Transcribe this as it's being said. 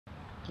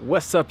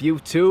What's up,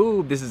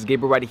 YouTube? This is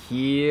Gabe right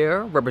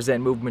here,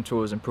 representing Movement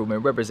Towards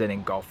Improvement,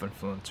 representing Golf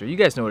Influencer. You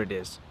guys know what it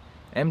is.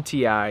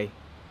 MTI.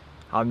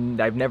 I've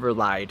never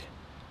lied.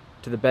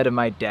 To the bed of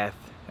my death,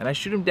 and I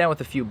shoot him down with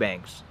a few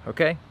bangs,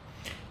 okay?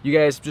 You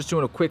guys, just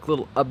doing a quick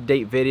little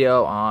update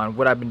video on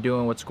what I've been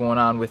doing, what's going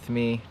on with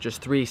me.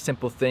 Just 3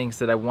 simple things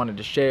that I wanted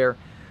to share.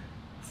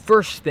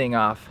 First thing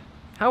off,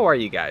 how are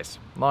you guys?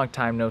 Long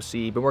time no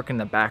see. Been working in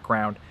the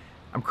background.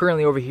 I'm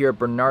currently over here at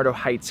Bernardo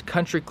Heights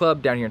Country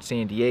Club down here in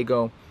San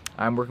Diego.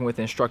 I'm working with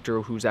an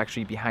instructor who's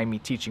actually behind me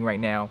teaching right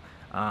now.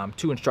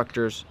 2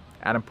 instructors,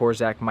 Adam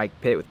Porzak, Mike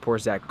Pitt with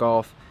Porzak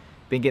Golf.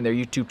 Been getting their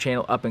YouTube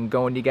channel up and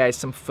going. You guys,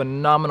 some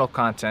phenomenal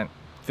content.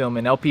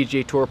 Filming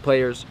LPGA Tour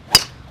players,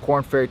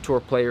 Korn Ferry Tour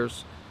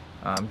players,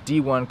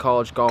 D1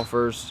 college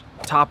golfers,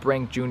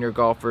 top-ranked junior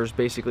golfers,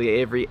 basically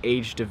every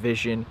age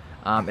division,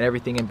 and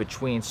everything in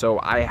between. So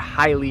I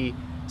highly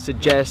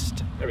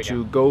suggest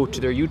to go to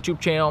their YouTube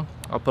channel.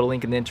 I'll put a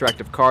link in the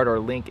interactive card or a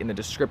link in the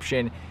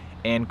description,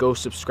 and go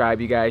subscribe,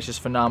 you guys.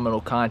 Just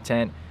phenomenal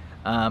content.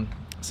 Some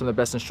of the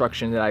best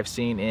instruction that I've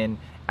seen, in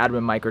Adam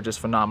and Mike are just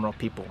phenomenal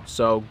people.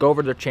 So go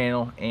over to their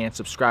channel and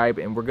subscribe,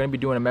 and we're going to be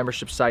doing a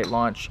membership site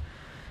launch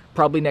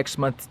probably next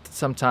month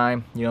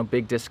sometime, you know,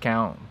 big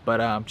discount.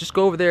 But just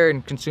go over there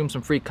and consume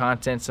some free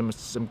content,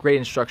 some great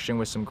instruction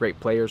with some great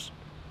players.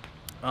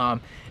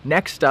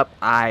 Next up,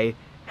 I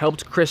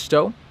helped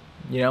Christo,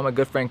 you know, my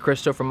good friend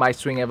Christo from My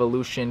Swing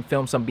Evolution,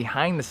 film some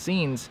behind the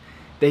scenes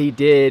that he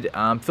did,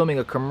 filming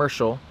a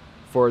commercial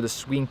for the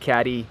Swing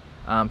Caddy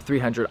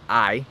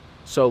 300i.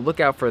 So look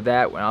out for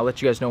that. I'll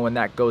let you guys know when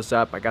that goes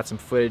up. I got some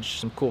footage,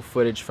 some cool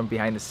footage from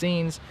behind the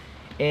scenes.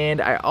 And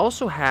I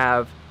also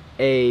have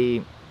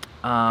a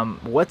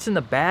what's in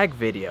the bag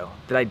video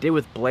that I did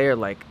with Blaire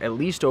like at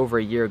least over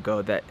a year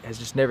ago that has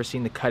just never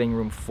seen the cutting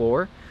room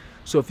floor.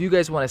 So if you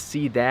guys want to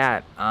see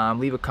that,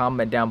 leave a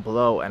comment down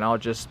below, and I'll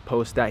just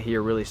post that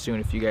here really soon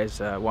if you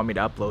guys want me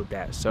to upload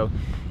that. So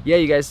yeah,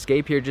 you guys,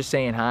 Gabe here, just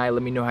saying hi.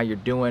 Let me know how you're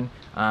doing.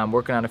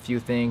 Working on a few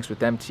things with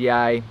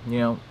MTI, you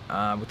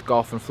know, with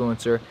Golf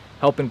Influencer,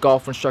 helping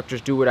golf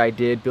instructors do what I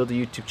did, build a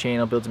YouTube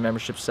channel, build a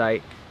membership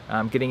site,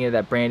 getting into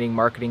that branding,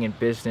 marketing, and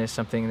business,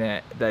 something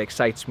that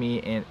excites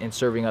me, and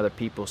serving other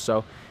people.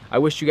 So I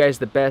wish you guys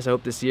the best. I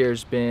hope this year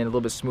has been a little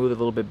bit smoother, a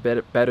little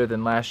bit better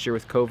than last year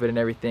with COVID and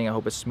everything. I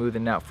hope it's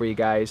smoothing out for you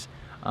guys.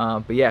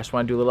 But yeah, just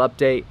want to do a little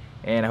update,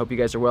 and I hope you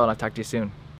guys are well, and I'll talk to you soon.